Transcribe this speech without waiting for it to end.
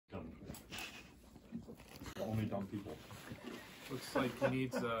only dumb people. Looks like he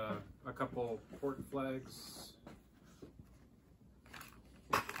needs a couple port flags.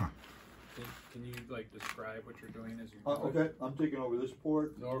 Can you like describe what you're doing as you okay, I'm taking over this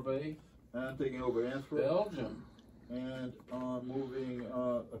port. Norway. And I'm taking over Antwerp. Belgium. And moving,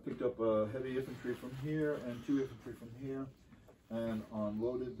 I picked up heavy infantry from here and 2 infantry from here, and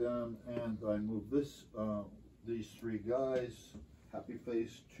unloaded them. And I moved these 3 guys, happy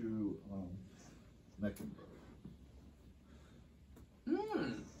face, to Mecklenburg.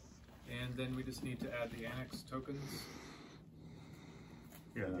 And then we just need to add the annex tokens.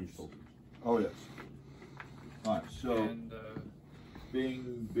 Yeah, these tokens. Oh yes. All right. So and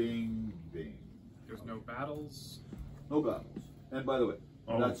Bing, Bing, Bing. there's no battles. No battles. And by the way,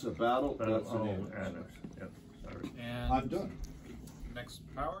 that's a battle. That's an annex. Yep. Sorry. And I'm done. Next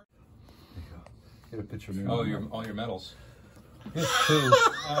power. Get a picture of me. Oh, all your medals.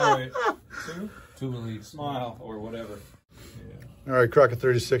 All right. 2 elites. Smile or whatever. All right, Crockett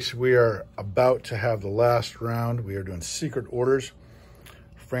 36, we are about to have the last round. We are doing secret orders.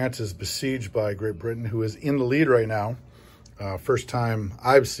 France is besieged by Great Britain, who is in the lead right now. First time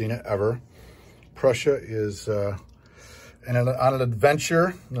I've seen it ever. Prussia is on an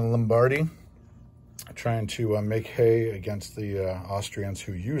adventure in Lombardy, trying to make hay against the Austrians,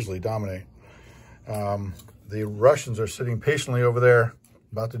 who usually dominate. The Russians are sitting patiently over there,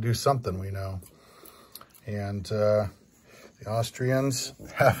 about to do something, we know. And the Austrians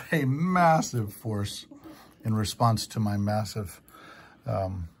have a massive force in response to my massive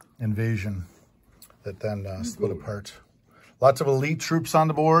invasion that then split apart. Lots of elite troops on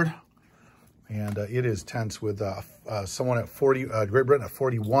the board, and it is tense with someone at 40, Great Britain at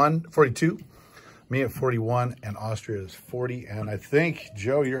 42, me at 41, and Austria is 40, and I think,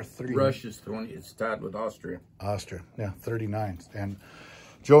 Joe, you're at 30. Russia's 20. It's tied with Austria. Austria, yeah, 39. And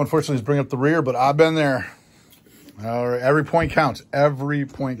Joe, unfortunately, is bringing up the rear, but I've been there. All right, every point counts. Every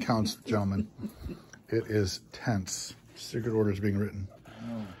point counts, gentlemen. It is tense. Secret orders being written.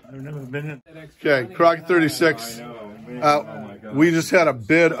 I've never been in. Okay, Crockett 36. We just had a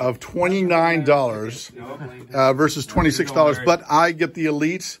bid of $29 versus $26, but I get the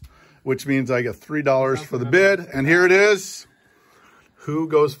elites, which means I get $3 for the bid. And here it is. Who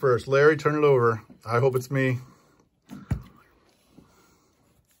goes first? Larry, turn it over. I hope it's me.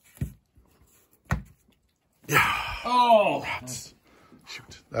 Yeah. Oh.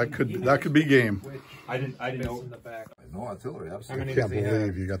 Shoot. That could be game. I didn't know. No artillery, I absolutely. can't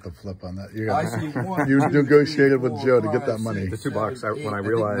believe you got the flip on that. I see one. You negotiated with Joe to get that money. The $2 when I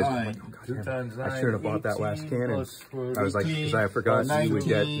realized, I should have bought that last cannon. I was like, because I forgot you would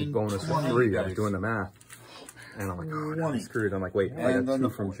get the bonus of 3. I was doing the math. And I'm like, oh, I'm screwed. I'm like, wait, I got 2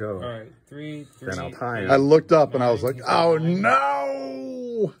 from Joe. All right, 3. Then I'll tie it. I looked up and I was like, oh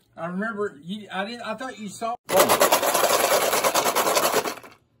no! I remember I thought you saw. Boom.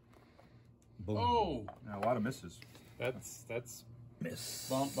 Oh. Yeah, a lot of misses. That's Miss.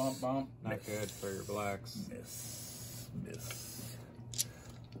 Bump, bump, bump. not good for your blacks. Miss.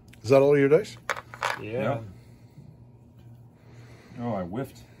 Is that all your dice? Yeah. Yep. Oh, I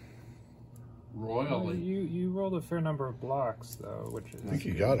whiffed. Royally. You rolled a fair number of blocks though, which is. I think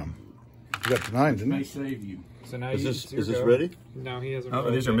you got him. You got the 9, didn't May you? save you. So now Is you this ready? No, he hasn't. Oh,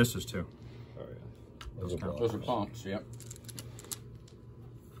 rolled these are yet. misses too. Oh yeah. Those count. Those are pumps, yep.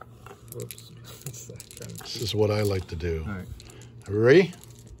 Whoops. This is what I like to do. All right. Are we ready?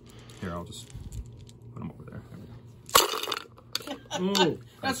 Here, I'll just put them over there. Ooh,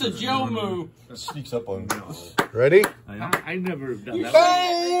 that's a Joe move. That sneaks up on me. Ready? I never have done that.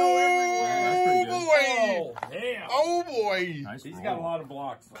 Oh boy! Damn. Oh boy! Nice He's roll. got a lot of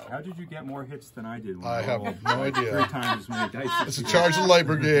blocks though. How did you get more hits than I did? When I have rolled no idea. 3 times as many dice. It's a charge of the light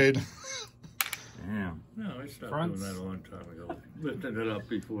brigade. Damn. No, I stopped Fronts. doing that a long time ago. Lifted it up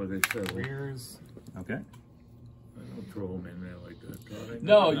before they settled. Rears. Okay. I don't throw them in there like that.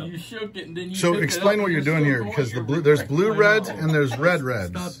 No, you shook it and then you. So explain what you're doing here, because there's blue reds and there's red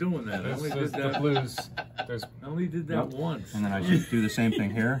reds. Stop doing that. I only did There's the that. blues. There's I only did that once. And then I should do the same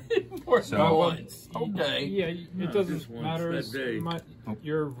thing here. So once. Okay. yeah. No, It doesn't just once matter. that as day.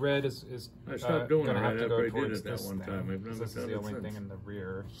 Your red is I stopped doing it gonna have right to go after I did towards it that this one thing, time. I've never this is done the it only since. thing in the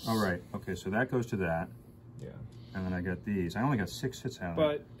rear. All right. Okay, so that goes to that. Yeah. And then I got these. I only got 6 hits out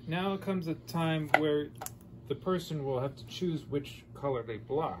of it. But now comes a time where the person will have to choose which color they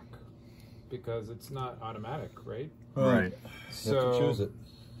block, because it's not automatic, right? Right. So You have to choose it.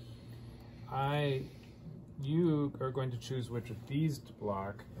 you are going to choose which of these to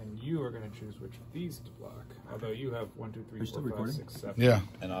block, and you are going to choose which of these to block. Although you have 1, 2, 3, Are you still 4, 5, recording? 6, 7. Yeah.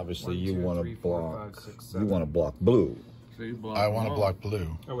 And obviously 1, you 2, want 3, to 4, block. 5, 6, You 7. want to block blue. So you block I want to them block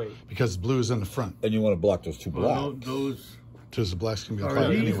blue. Oh wait. Because blue is in the front. And you want to block those two all. blocks. Well, those. Because the blacks can be Are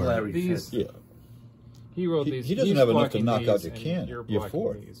applied these anywhere. Larry These, fit? Yeah. he rolled these. He doesn't he's have enough to blocking knock out these, your and can- You're your blocking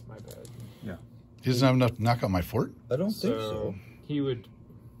fort. these. My bad. Yeah. He doesn't have enough to knock out my fort? I don't think so. He would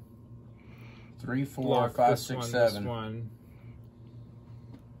 3, 4, block 5, this 6, one, 7. This one.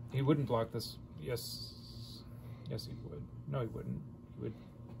 He wouldn't block this. Yes. Yes, he would. No, he wouldn't. He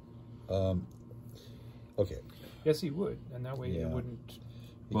would. Okay. Yes, he would, and that way Yeah. he wouldn't.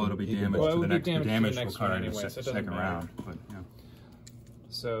 Well, it'll be He can- damage Well, it to would the be next. The damage to the damage next will come one in the anyway, so it doesn't second matter. round. But yeah.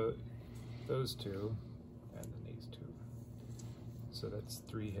 So, those two, and then these two. So that's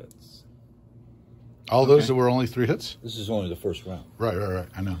 3 hits. All those that were only 3 hits? This is only the first round. Right, right, right.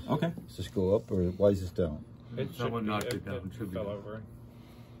 I know. Okay. Does this go up or why is this down? It Someone should be, knocked it down, should be fell down. over.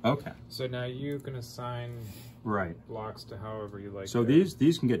 Okay. So now you can assign Right. blocks to however you like. So there.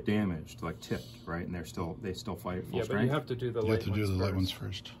 these can get damaged, like tipped, right? And they still fight at full Yeah, strength. but you have to do the You light have to do ones the light first. ones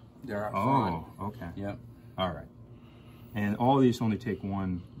first. They're up Oh, front. okay. Yep. All right. And all these only take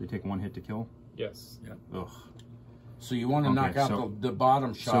one. They take 1 hit to kill. Yes. Ugh. So you want to Okay, knock out so- the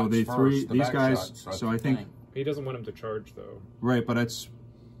bottom shots So the first, three the these back guys. shots, So I think He doesn't want him to charge though. right, but it's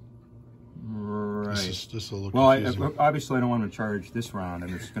right. This will look Well, confusing. obviously I don't want to charge this round,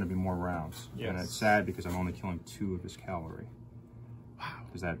 and there's going to be more rounds. Yes. And it's sad because I'm only killing 2 of his cavalry. Wow.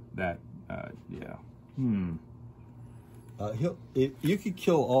 Because yeah. You could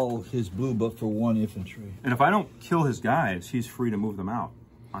kill all of his blue, but for 1 infantry. And if I don't kill his guys, he's free to move them out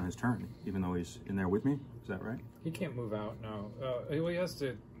on his turn, even though he's in there with me. Is that right? He can't move out. No. Well, he has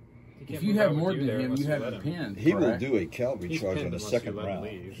to. He can't If you move have out with more than there him, unless you have let a him. pin. He will correct? do a cavalry He's charge pinned on the unless you second let him round.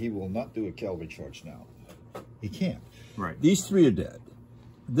 leave. He will not do a cavalry charge now. He can't. Right. These 3 are dead.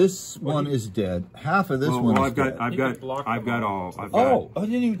 This one is dead. Half of this one is dead. I've He got could block I've them got all. all. I've got, Oh, I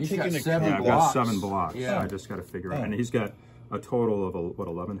didn't even He's take got into 7 yeah, account. I've got blocks. 7 blocks. Yeah. I just got to figure Oh. out. And he's got a total of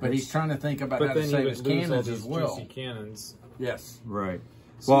 11 But hits. he's trying to think about But how to then you save would his lose all cannons these as well. juicy cannons. Yes. Right.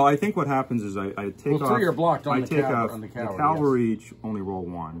 Well, I think what happens is I take Well, off. 3 are blocked on I the take cavalry. off On the the cavalry, cavalry each only roll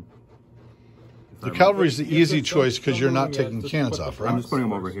 1. The cavalry's the easy just choice because you're not some of them, taking just cannons put the off, I'm right? just putting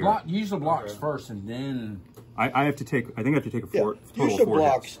them over here. Use the blocks Okay. first, and then I have to take. I think I have to take a Yeah, 4. Total use of your 4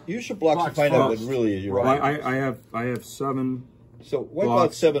 blocks. hits. Use your blocks to Blocks find out what first. really you're Well, right. I have 7. So wipe out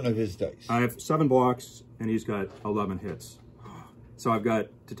blocks. 7 of his dice. I have 7 blocks, and he's got 11 hits. So I've got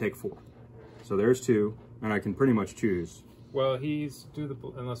to take 4. So there's 2, and I can pretty much choose. Well,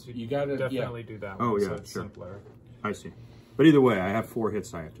 unless you gotta- definitely do that one. Oh, yeah, so it's sure. simpler. I see. But either way, I have 4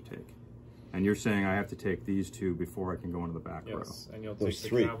 hits I have to take. And you're saying I have to take these 2 before I can go into the back Yes, and you'll Those take the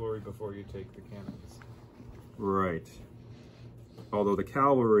 3. cavalry before you take the cannons. row. Right. Although the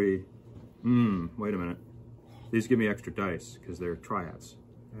cavalry, wait a minute. These give me extra dice because they're triads.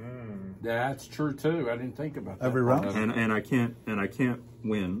 that's true too. I didn't think about that. Every round? And I can't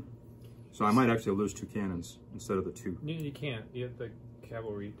win. So I might actually lose 2 cannons instead of the 2. You can't. The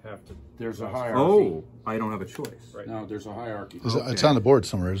cavalry have to. There's a cross- hierarchy. Oh, I don't have a choice. Right. No, there's a hierarchy. It's on the board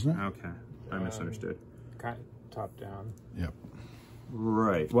somewhere, isn't it? Okay. I misunderstood. Kind of top down. Yep.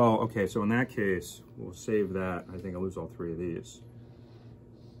 Right. Well, okay, so in that case, we'll save that. I think I'll lose all 3 of these.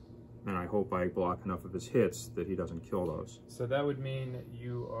 And I hope I block enough of his hits that he doesn't kill those. So that would mean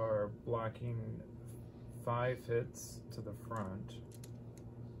you are blocking 5 hits to the front.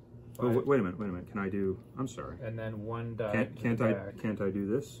 Oh, wait a minute. Can I do, I'm sorry. And then 1 die Can't to the back. I do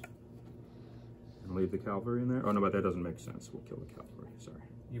this? And leave the cavalry in there? Oh, no, but that doesn't make sense. We'll kill the cavalry, sorry.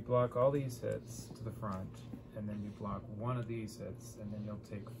 You block all these hits to the front, and then you block 1 of these hits, and then you'll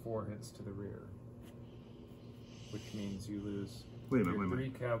take 4 hits to the rear. Which means you lose Wait a minute. 3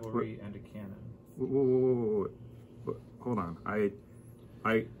 cavalry and a cannon. Whoa. Hold on. I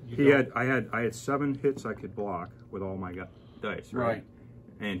had 7 hits I could block with all my dice, right?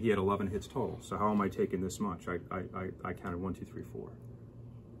 And he had 11 hits total. So how am I taking this much? I counted 1, 2, 3,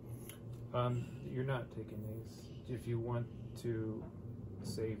 4. You're not taking these. If you want to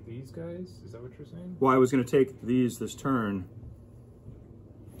save these guys, is that what you're saying? Well, I was going to take these this turn,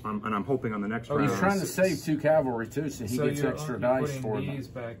 and I'm hoping on the next round. He's trying to save 2 cavalry too, so he gets extra dice for putting them. these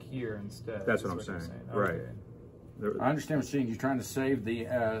back here instead. That's is what I'm you're saying. Okay. Right. I understand what you're saying. You're trying to save the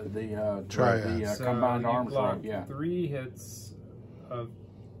Triads. So combined you arms, block right? Yeah. 3 hits of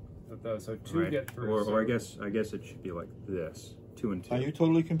those, so 2 Right. get through. Or I guess it should be like this: 2 and 2. Are you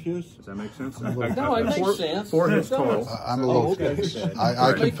totally confused? Does that make sense? No, it makes sense. 4 hits total. I'm a little. okay.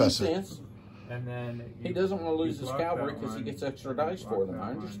 I Right. confess it. sense. And then he doesn't want to lose his cavalry because he gets extra dice for them.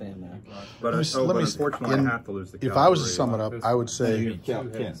 I understand that. But, unfortunately, I have to lose the cavalry. If I was to sum it up, I would say...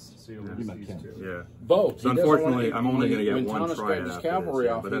 Yeah. Both. So unfortunately, I'm only going to get one try his cavalry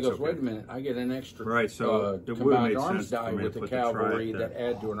off, he goes, wait a minute, I get an extra combined arms die with the cavalry that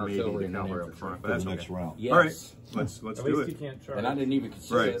add to an artillery and an infantry. But that's next round. Yes. All right, let's do it. And I didn't even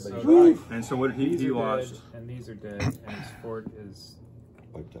consider it. Right. But right. And so what did he lost? And these are dead, and his fort is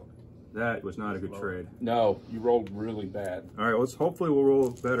wiped out. That was not a good trade. No, you rolled really bad. All right, hopefully we'll roll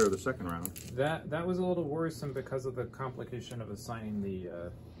better the second round. That was a little worrisome because of the complication of assigning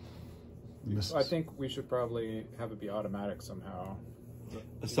the. I think we should probably have it be automatic somehow.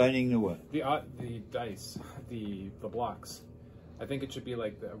 Assigning the what? The dice, the blocks. I think it should be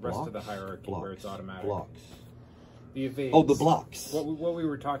like the rest of the hierarchy where it's automatic. Blocks. The evades. Oh, the blocks. What we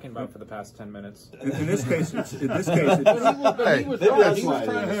were talking about for the past 10 minutes. In this case, it's it's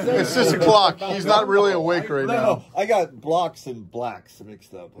 6 o'clock. He's not really awake right now. No, I got blocks and blacks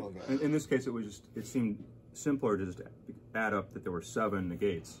mixed up. Okay. In this case, it seemed simpler to just add up that there were 7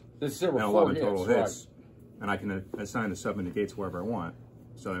 negates and 11 total hits, and I can assign the 7 negates wherever I want.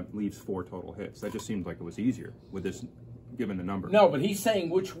 So that leaves 4 total hits. That just seemed like it was easier with this. Given the number. No, but he's saying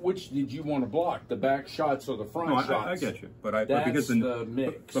which did you want to block, the back shots or the front shots? I get you, but because the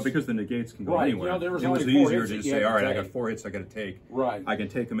mix. But because the negates can go anywhere, there was it was easier to just say, all right, I got 4 hits, I got to take. Right. I can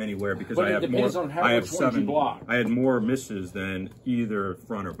take them anywhere because but I have more. I have 7. Block. I had more misses than either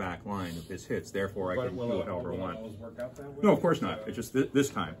front or back line of his hits. Therefore, I can do it however I want. No, of course not. It's just this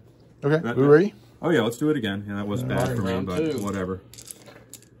time. Okay, we ready? Oh yeah, let's do it again. Yeah, that was bad for me, but whatever.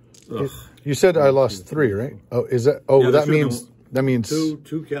 You said I lost 3, right? Oh, is that? Oh, yeah, that means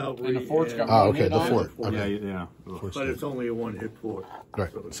two cavalry. And the fort's got okay, the fort. Okay. Yeah. But it's only a 1-hit fort. Right.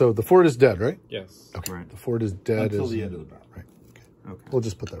 So the fort is dead, right? Yes. Okay. Right. The fort is dead until the end of the battle. Right. Okay. We'll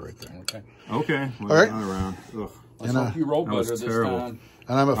just put that right there. Okay. Well, all right. Around. Let's hope you roll better this time.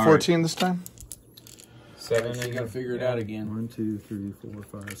 And I'm at 14 this time. 7. You got to figure it out again. 1, 2, 3, 4,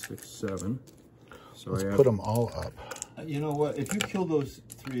 5, 6, 7. So let's put them all up. You know what? If you kill those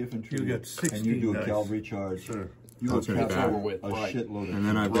 3 infantry, you get 16 and you do a cavalry charge, you will capture a shitload of. And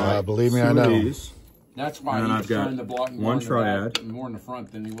then I've got believe me, I know. These. That's why he's trying to block one triad, more in the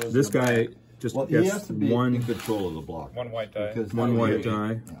front than he was. This guy just gets he has to be one in control of the block. 1 white die. One white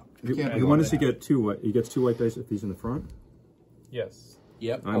die. When does he get 2 white? He gets 2 white dice if he's in the front. Yes.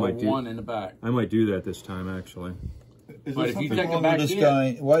 Yep. I might do 1 in the back. I might do that this time actually. But if you take him back this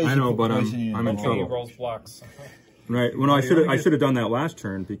guy, why is I know, but I'm in trouble. He rolls blocks. Right. Well, I should have done that last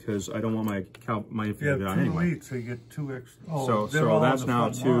turn because I don't want my infantry to die anyway. Elites, so you get 2 extra. Oh, so that's now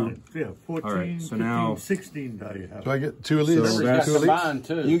 2. Yeah, 14, all right, so 15, now 16 die you have. Do I get 2 elites? So that's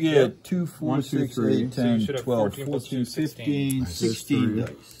 2 elites? You get 2, 4, 6, 8, 10, So 12, 14, 15, 16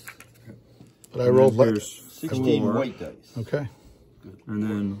 dice. But I rolled like 16 white dice. Okay. And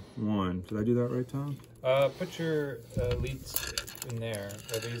then 1. Did I do that right, Tom? Put your elites in there.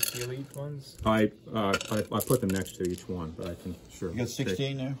 Are these the elite ones? I put them next to each one, but I can sure. You got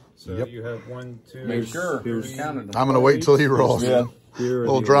 16 there? So you have 1, 2. Make sure. Here's counted them. I'm going to wait until he rolls. Yeah. A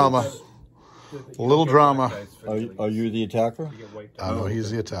little drama. A little drama. Are you the attacker? No, he's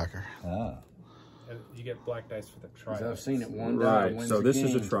the attacker. Ah. You get black dice for the triad. I've seen it one day. Right. So this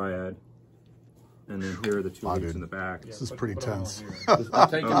is a triad. And then here are the 2 elites in the back. This is pretty tense. I'm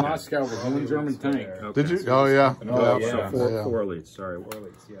taking Moscow with one German tank. Okay. Did you? Oh, yeah. So 4 elites. Sorry. 4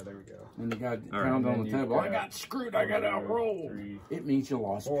 elites. Yeah, there we go. And you got pound on the table. I got screwed. I got outrolled. It means you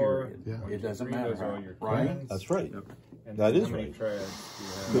lost. Period. Yeah. It doesn't matter. Right? That's right. And that is how many right. triads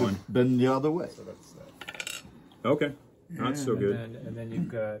do you have? Been the other way. So that's that. Okay. Not so good. And then you've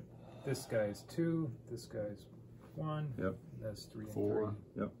got this guy's 2. This guy's 1. Yep. That's 3 and 4.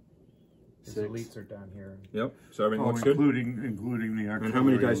 3. Yep. His elites are down here. Yep. So everything looks good. Including the artillery. And how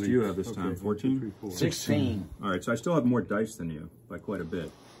many dice do you have this time? 14? 16. All right. So I still have more dice than you by quite a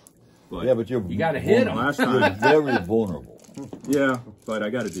bit. But Yeah, but you got to hit him. last You're time, very vulnerable. yeah, but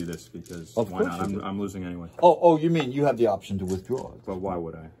I got to do this because Of why course not? you do. I'm losing anyway. Oh, you mean you have the option to withdraw it? But why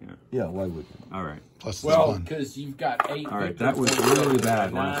would I? Yeah. Yeah, why would you? All right. Plus this Well, one. because you've got 8. All right. That was really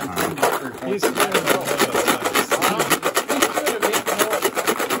bad last time.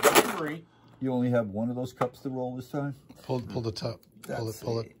 You only have one of those cups to roll this time? Pull the top.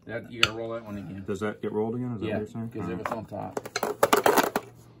 Pull it. That, you got to roll that one again. Does that get rolled again? Is that Yeah, what you're saying? because All if right. it's on top.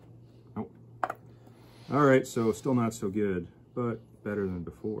 Nope. All right. So still not so good, but better than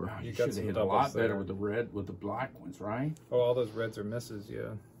before. You got should have some hit a doubles lot better there. with the black ones, right? Oh, all those reds are misses, yeah.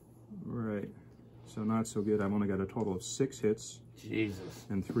 Right. So not so good. I've only got a total of 6 hits Jesus.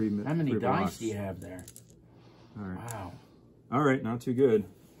 and 3. How many 3 dice blocks. do you have there? All right. Wow. All right. Not too good.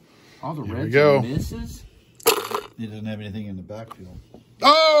 All the Here we reds go. and misses? He doesn't have anything in the backfield.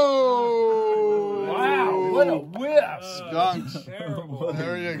 Oh! Wow, what a whiff! Skunks. Terrible.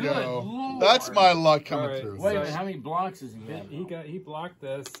 There you Good go. Lord. That's my luck coming All right, through. Wait a minute, how many blocks is he have? He blocked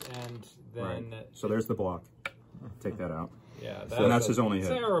this, and then So there's the block. Take that out. yeah, So that's his only hit.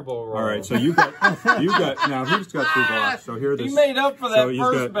 terrible roll. All right, so you got now he's got 3 blocks. So here this. He made up for that he's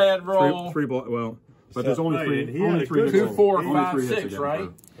first got bad roll. Three well, but there's only three. he had Only a 3 good hits. Two, 4, Only 5, 3 hits 6, again. right?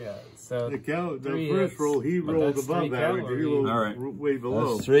 Yeah, so The three first hits, roll, he but rolled that's above 3 average. He cavalry. rolled All right. way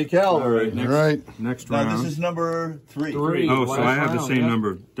below. That's 3 cavalry. Next, Right. next Now round. this is number 3. Oh, so I have the round, same yeah. number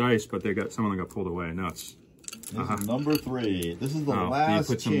of dice, but they got someone that got pulled away. Nuts. This is number 3. This is the Oh, you last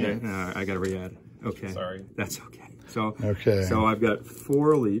put some. chance. I got to re-add. Okay. Sorry. That's okay. So Okay. So I've got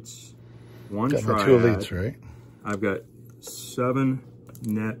 4 elites, 1 Got my triad. 2 elites, right? I've got 7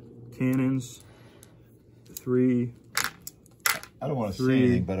 net cannons, 3. I don't want to say 3,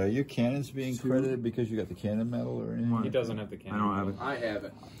 anything, but are your cannons being 2, credited because you got the cannon medal or anything? He doesn't have the I cannon. don't have it. I have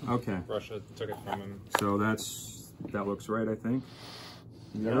it. Okay. Russia took it from him. So that looks right, I think.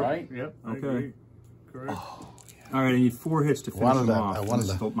 Is that right? Yep. I Okay. agree. Correct. All right, I need 4 hits to finish Wanted them that. off. I wanted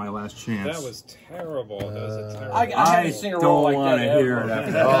This is that. my last chance. That was terrible. That was a terrible. I haven't seen a roll like want that to hear ever. it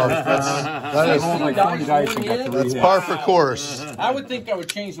after Oh, that. that is, Like 20 dice and got 3 that's hits. par for course. I would think I would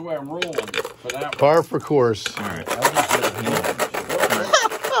change the way I'm rolling for that one. Par for course. All right.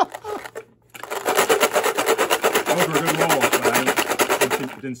 Those were good rolls, but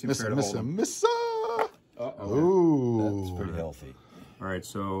it didn't seem fair to hold them. Missa. That's Ooh. pretty healthy. All right,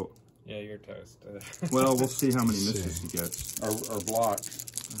 so, Yeah, you're toast. well, we'll see how many misses he gets. Or blocks.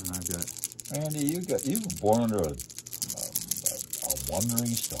 And I've got, Randy, you were born under a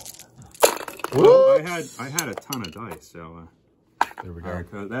wandering star. well, I had a ton of dice, so, There we all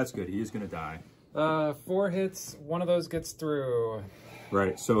go. right, that's good. He is going to die. 4 hits. One of those gets through.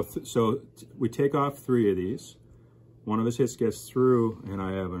 Right, so we take off 3 of these. One of his hits gets through, and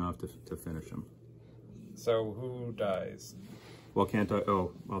I have enough to finish him. So who dies? Well, can't I?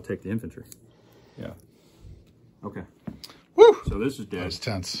 Oh, I'll take the infantry. Yeah. Okay. Woo! So this is That dead. was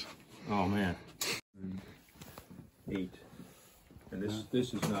tense. Oh man. 8. And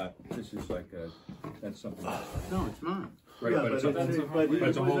this is not. This is like a. That's something else. No, it's not. Right, Yeah, but it's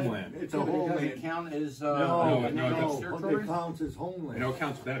a homeland. It's a Does homeland. it count as No, territory? it counts as homeland. It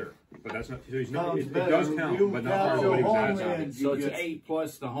counts better, but that's not. Counts It better. does count, You but not part of what he was capture asking. homeland, So you it's get- 8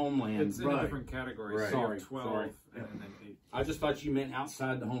 plus the homeland. It's in a Right. different category. Right. So you have Sorry, 12 sorry. and then 8. I just thought you meant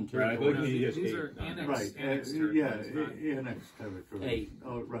outside the home Right, I territory. believe he is These 8. are annex, Right, annex yeah, territories, not- annexed territory. 8.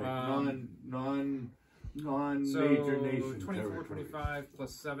 Oh, right, Um, non-major So nation 24, territory. 25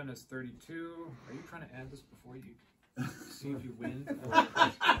 plus 7 is 32. Are you trying to add this before you see if you win?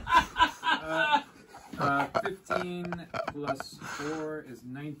 15 plus 4 is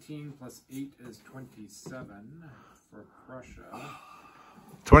 19 plus 8 is 27 for Prussia.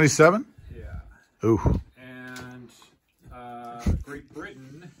 27? Yeah. Ooh. And Great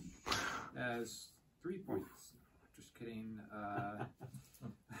Britain has 3 points. Just kidding.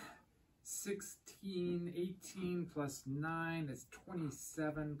 16, 18 plus 9 is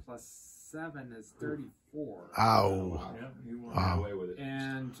 27 plus 7 is 34. Ow. Yeah, you won't Wow. get away with it.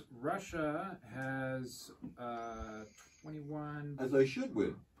 And Russia has 21 As I should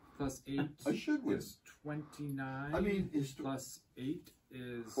win. plus 8 I should win. is 29. I mean, is plus 8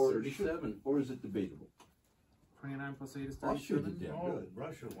 is or 37. or is it debatable? 29 plus 8 is Russia 37. did damn Oh, good.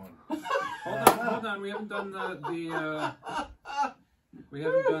 Russia won. Hold on. We haven't done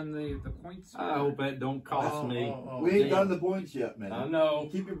the points. I hope that don't cost me. We ain't Damn. done the points yet, man. I know.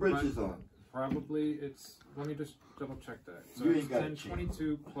 Keep your britches on. Probably it's. Let me just double check that. So You it's ain't got 10, a chance.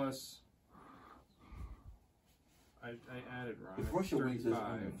 22 plus. I added wrong. If It's Russia wins this, 35,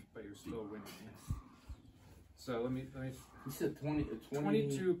 I'm- but you're still winning. So let me. You said 20.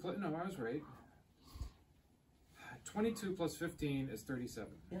 22 plus. No, I was right. 22 plus 15 is 37.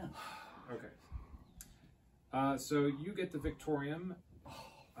 Yeah. Okay. So you get the Victorium.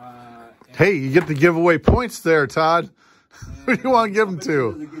 And Hey, you get to give away points there, Todd. Who do you want to give them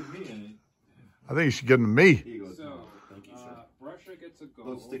to? Doesn't give me any. I think you should give them to me. Here you go. So, Thank you, sir. Russia gets a gold.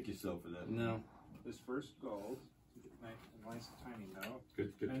 Don't stick yourself for that. No. This first gold. Nice tiny note.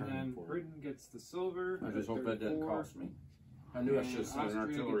 Good And turn then for it. Britain gets the silver. I just hope that doesn't 34, cost me. I knew I should have sent an Austria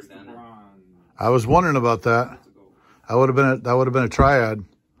artillery gets the down there. bronze. I was wondering about that. That's a gold. That would have been a triad.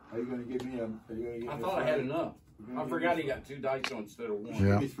 Are you going to give me a? Are you going to give I me thought a I had flag? enough. You're gonna I give forgot me he got 2 dice instead of 1. Yeah.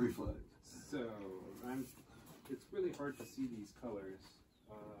 Give me 3 flags. So, it's really hard to see these colors.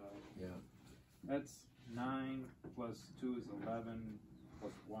 Yeah. That's 9 plus 2 is 11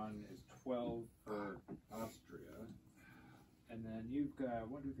 plus 1 is 12 for Austria. And then you've got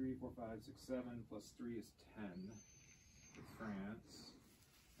 1, 2, 3, 4, 5, 6, 7 plus 3 is 10 for France.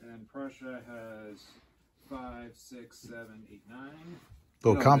 And then Prussia has 5, 6, 7, 8, 9. A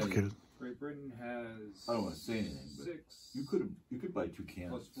little complicated. Great Britain has I don't want to say anything, but 6. You could buy 2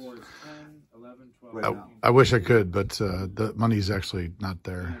 cannons. Plus 4 is 10, 11, 12, Right 13, I wish I could, but the money's actually not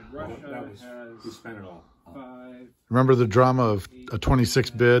there. And Russia has We spent it all. 5. Remember the drama of a 26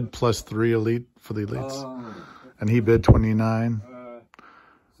 bid plus 3 elite for the elites? And he bid 29.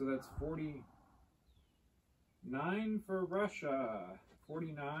 So that's 49 for Russia.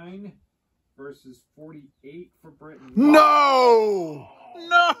 49 versus 48 for Britain. No!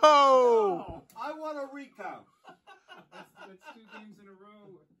 No! I want a recount. That's 2 games in a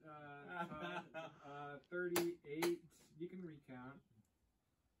row. 38. You can recount.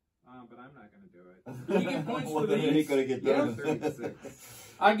 But I'm not going to do it. You get points for Then it ain't these. gonna get done.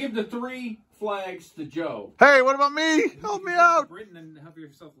 36. I give the 3 flags to Joe. Hey, what about me? Help me out. Britain and help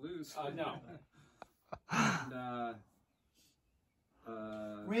yourself lose. No. And,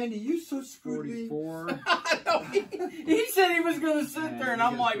 Randy, you so screwed me. 44. He said he was going to sit And there, and you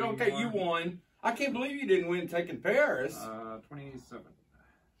I'm get like, 31. okay, you won. I can't believe you didn't win taking Paris. 27.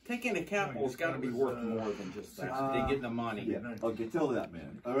 Taking a capitol's got to be worth more than just that. They get the money. Yeah. Okay, tell that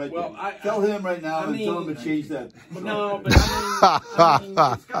man. All right. Well, then. Tell him right now and tell him to change that. No, but I mean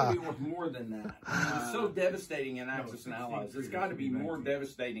it's got to be worth more than that. It's so devastating in Axis and Allies. It's got to be more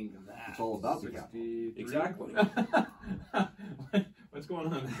devastating than that. It's all about the capital. Exactly. What's going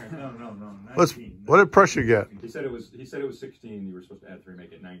on there? No. What did Prussia get? He said it was 16. You were supposed to add 3,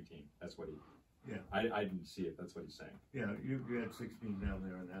 make it 19. That's what he. Yeah. I didn't see it. That's what he's saying. Yeah, you had 16 down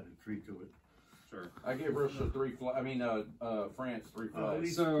there and added 3 to it. Sure. I gave Russia 3 flags. I mean, France 3 At flags.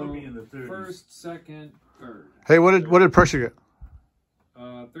 least So, put me in the 30s. first, second, third. Hey, what did Prussia get?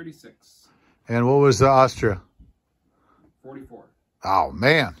 36. And what was Austria? 44. Oh,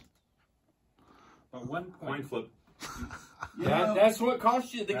 man. But 1 Coin point. flip. That's what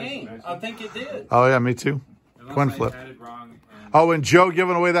cost you the game. I think it did. Oh, yeah, me too. Unless Coin I flip. had it wrong. And Oh, and Joe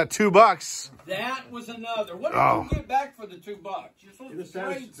giving away that $2. That was another. What did Oh. you get back for the $2? You're supposed The to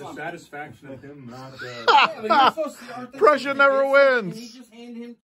trade something. satisfaction of him not... Yeah, but you're supposed to, aren't they Prussia supposed never to get something, wins. and he just hand him